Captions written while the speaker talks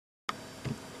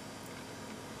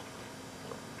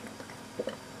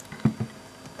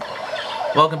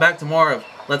Welcome back to more of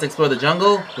Let's Explore the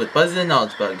Jungle with Buzzy the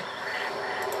Knowledge Bug.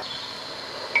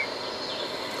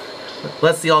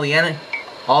 Let's see all the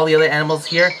other animals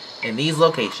here in these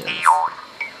locations.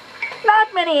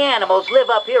 Not many animals live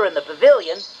up here in the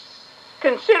pavilion.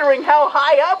 Considering how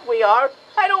high up we are,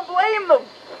 I don't blame them.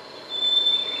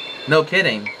 No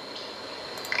kidding.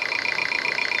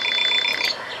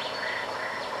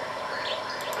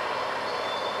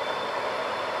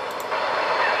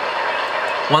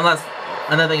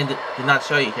 Another thing I did not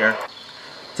show you here.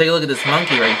 Take a look at this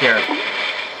monkey right here.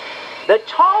 The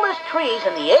tallest trees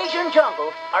in the Asian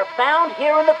jungle are found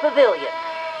here in the pavilion.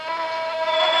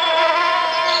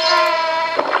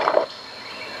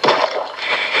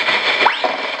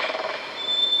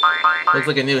 Looks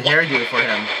like a new hairdo for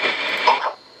him.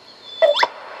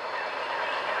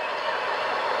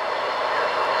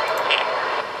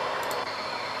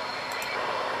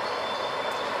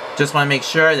 Just want to make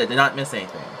sure that I did not miss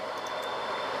anything.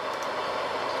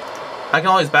 I can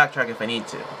always backtrack if I need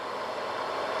to.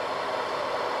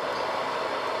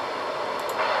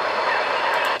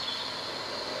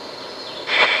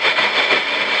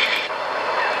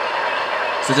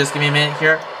 So just give me a minute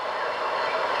here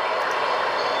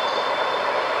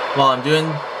while I'm doing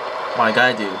what I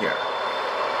gotta do here.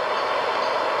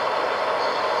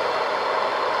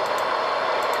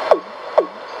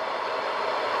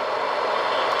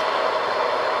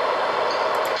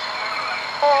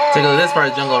 Take a look at this part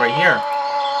of the jungle right here.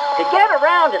 To get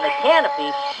around in the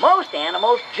canopy, most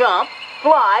animals jump,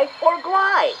 fly, or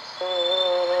glide.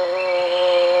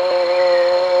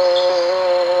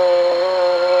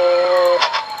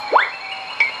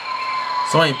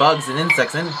 So many bugs and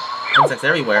insects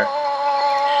everywhere.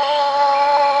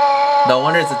 No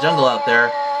wonder it's a jungle out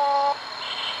there.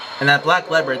 And that black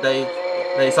leopard that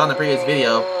you saw in the previous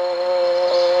video,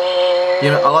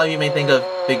 a lot of you may think of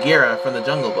Bagheera from the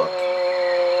Jungle Book.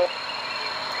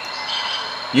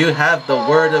 You have the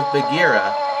word of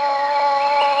Bagheera.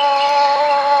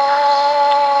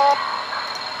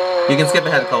 You can skip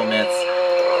ahead a couple minutes.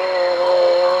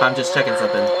 I'm just checking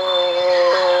something.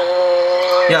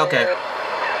 Yeah, okay.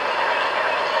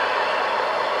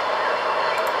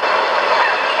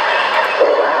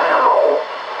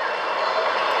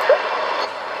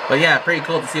 But yeah, pretty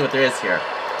cool to see what there is here.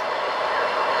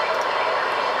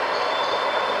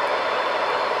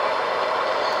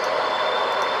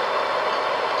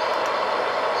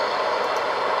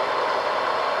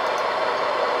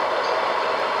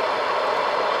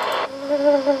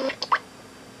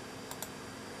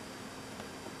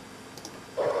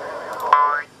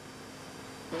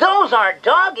 Those aren't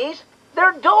doggies,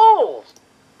 they're doles.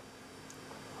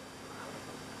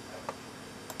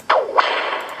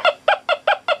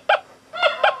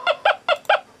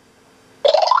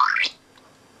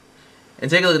 And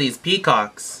take a look at these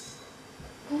peacocks.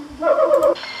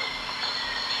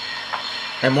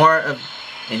 And more of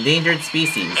endangered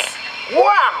species.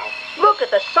 Wow! Look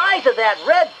at the size of that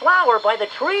red flower by the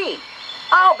tree.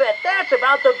 I'll bet that's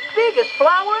about the biggest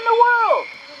flower in the world.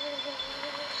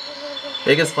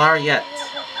 Biggest flower yet.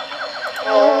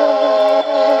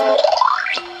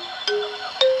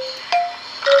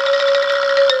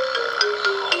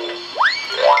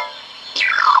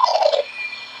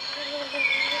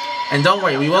 And don't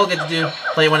worry, we will get to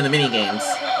play one of the mini games.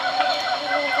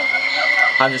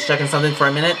 I'm just checking something for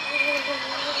a minute,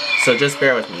 so just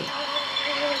bear with me.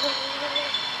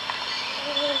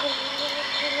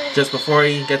 Just before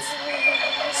he gets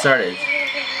started.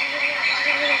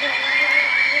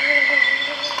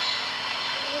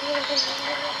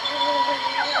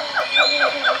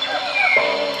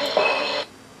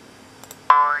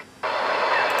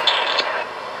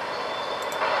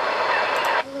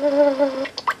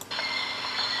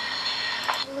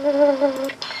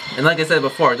 And like I said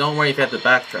before, don't worry if you have to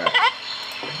backtrack.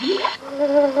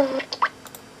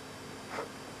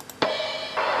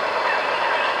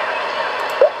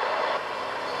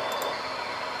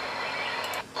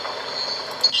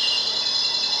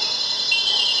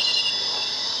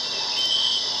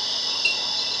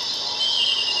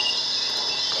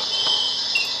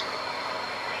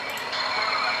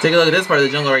 Take a look at this part of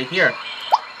the jungle right here.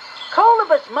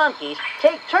 Colobus monkeys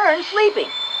take turns sleeping,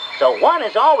 so one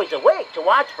is always awake to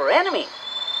watch for enemies.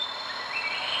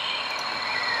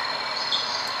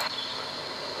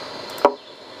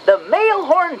 The male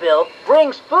hornbill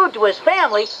brings food to his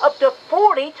family up to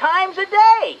 40 times a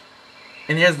day.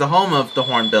 And here's the home of the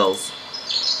hornbills.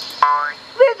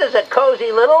 This is a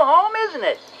cozy little home, isn't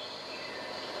it?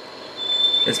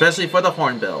 Especially for the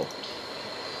hornbill.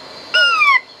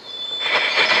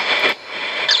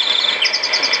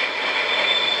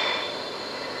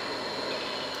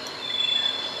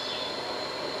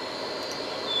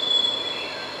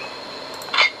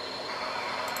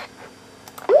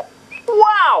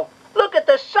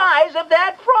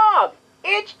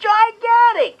 It's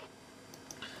gigantic!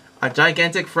 A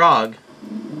gigantic frog.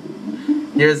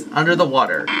 Here's under the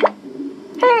water.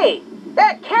 Hey,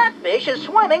 that catfish is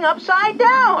swimming upside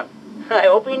down. I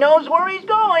hope he knows where he's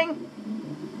going.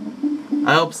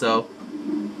 I hope so.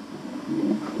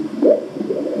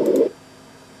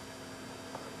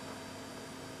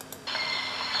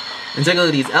 And take a look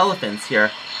at these elephants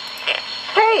here.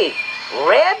 Hey,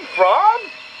 red frogs?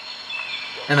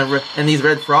 And these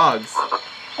red frogs.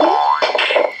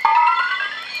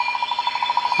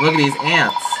 Look at these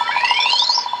ants.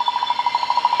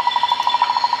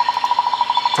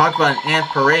 Talk about an ant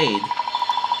parade.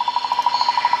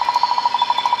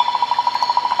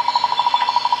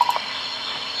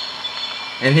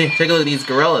 And here, take a look at these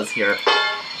gorillas here.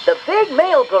 The big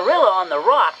male gorilla on the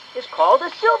rock is called a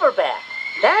silverback.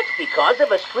 That's because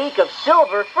of a streak of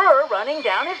silver fur running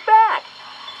down his back.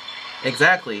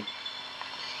 Exactly.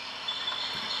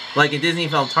 Like in Disney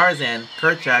film Tarzan,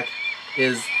 Kerchak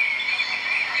is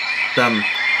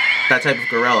that type of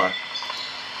gorilla.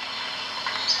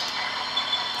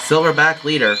 Silverback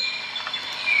leader.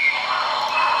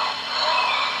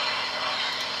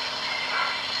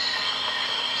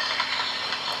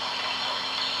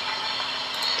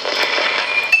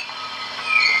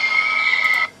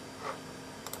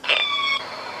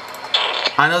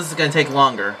 I know this is going to take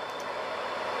longer.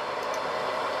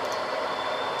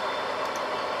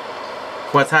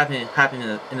 What's happening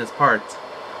in this part.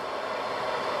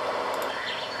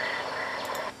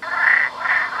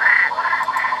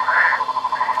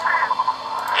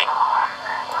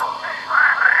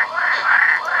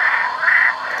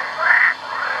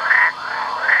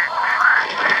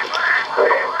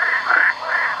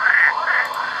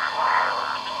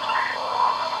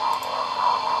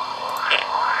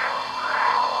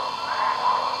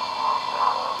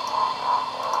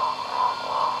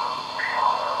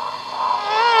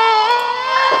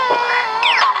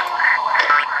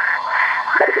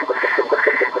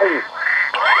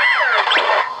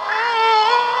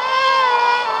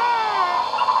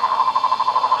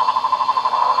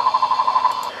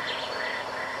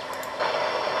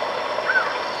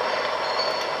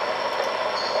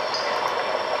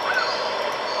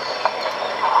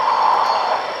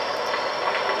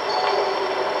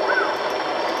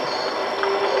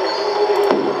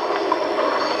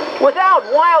 Without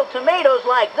wild tomatoes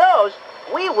like those,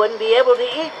 we wouldn't be able to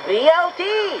eat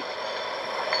BLTs.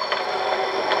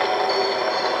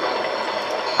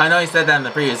 I know he said that in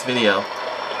the previous video.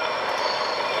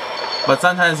 But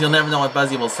sometimes you'll never know what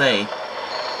Buzzy will say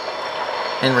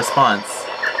in response.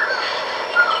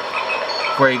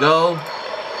 Before you go,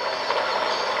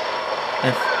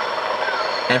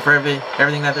 and for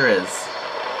everything that there is.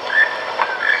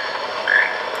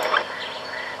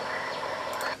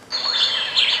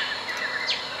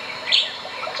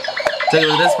 Take a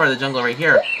look at this part of the jungle right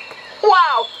here.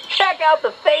 Wow, check out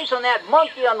the face on that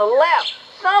monkey on the left.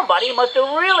 Somebody must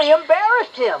have really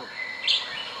embarrassed him.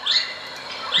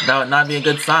 That would not be a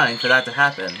good sign for that to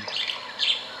happen.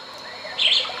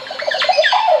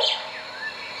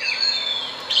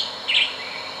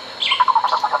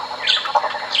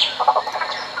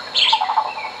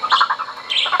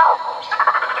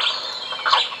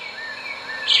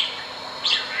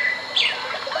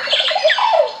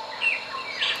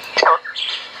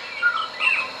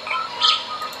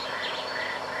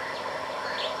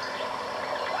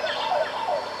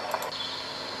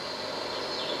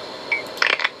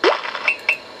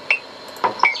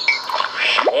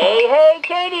 Hey,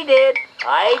 Katydid,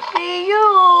 I see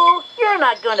you. You're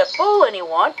not going to fool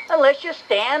anyone unless you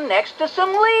stand next to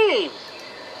some leaves.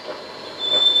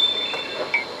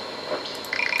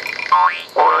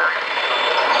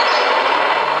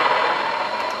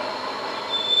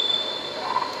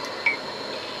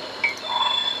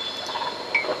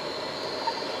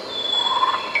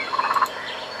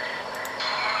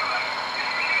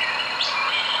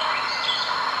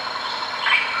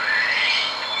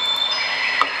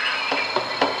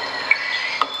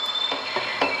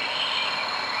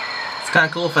 It's kind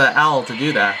of cool for the owl to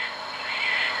do that.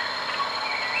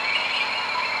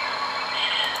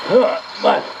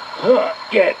 Must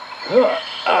get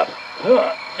up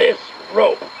this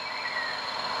rope.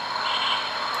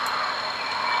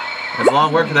 It's a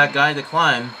long work for that guy to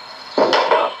climb.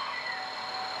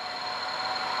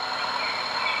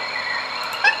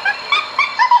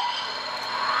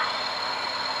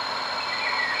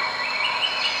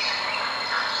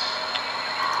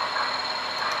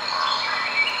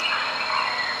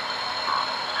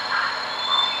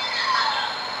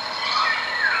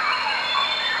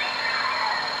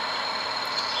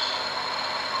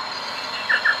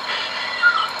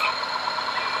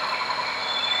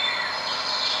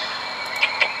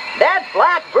 That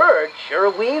black bird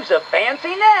sure weaves a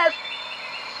fancy nest.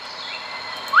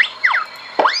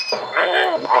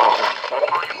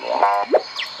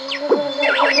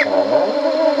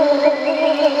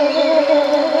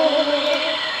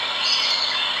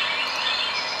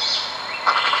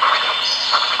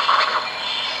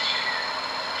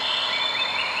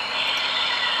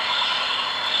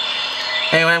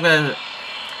 Anyway,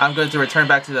 I'm going to return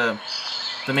back to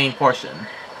the main portion.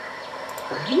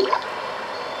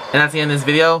 And that's the end of this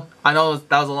video. I know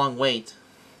that was a long wait,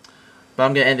 but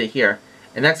I'm going to end it here.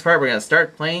 In the next part, we're going to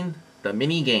start playing the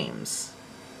mini games.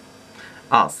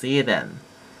 I'll see you then.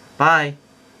 Bye.